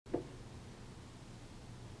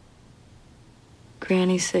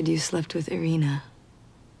Granny said you slept with Irina.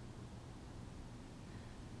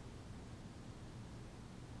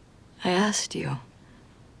 I asked you.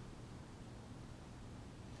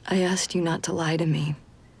 I asked you not to lie to me.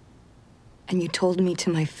 And you told me to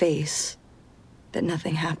my face that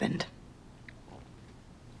nothing happened.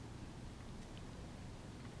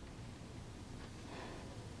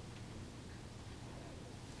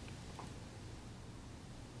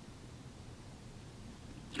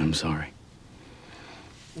 I'm sorry.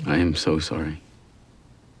 I am so sorry.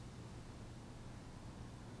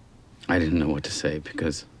 I didn't know what to say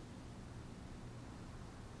because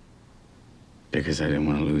I didn't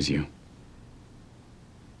want to lose you.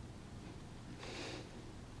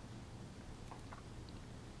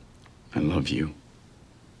 I love you.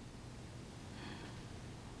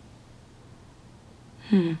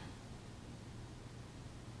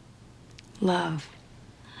 Love.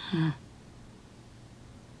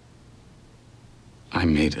 I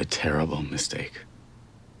made a terrible mistake.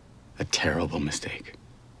 A terrible mistake.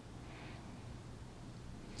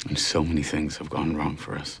 And so many things have gone wrong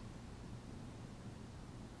for us.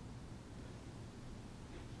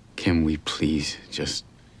 Can we please just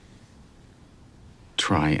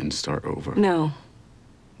try and start over? No,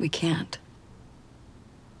 we can't.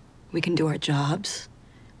 We can do our jobs.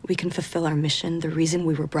 We can fulfill our mission, the reason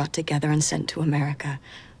we were brought together and sent to America.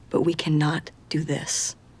 But we cannot do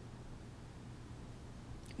this.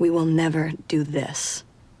 We will never do this.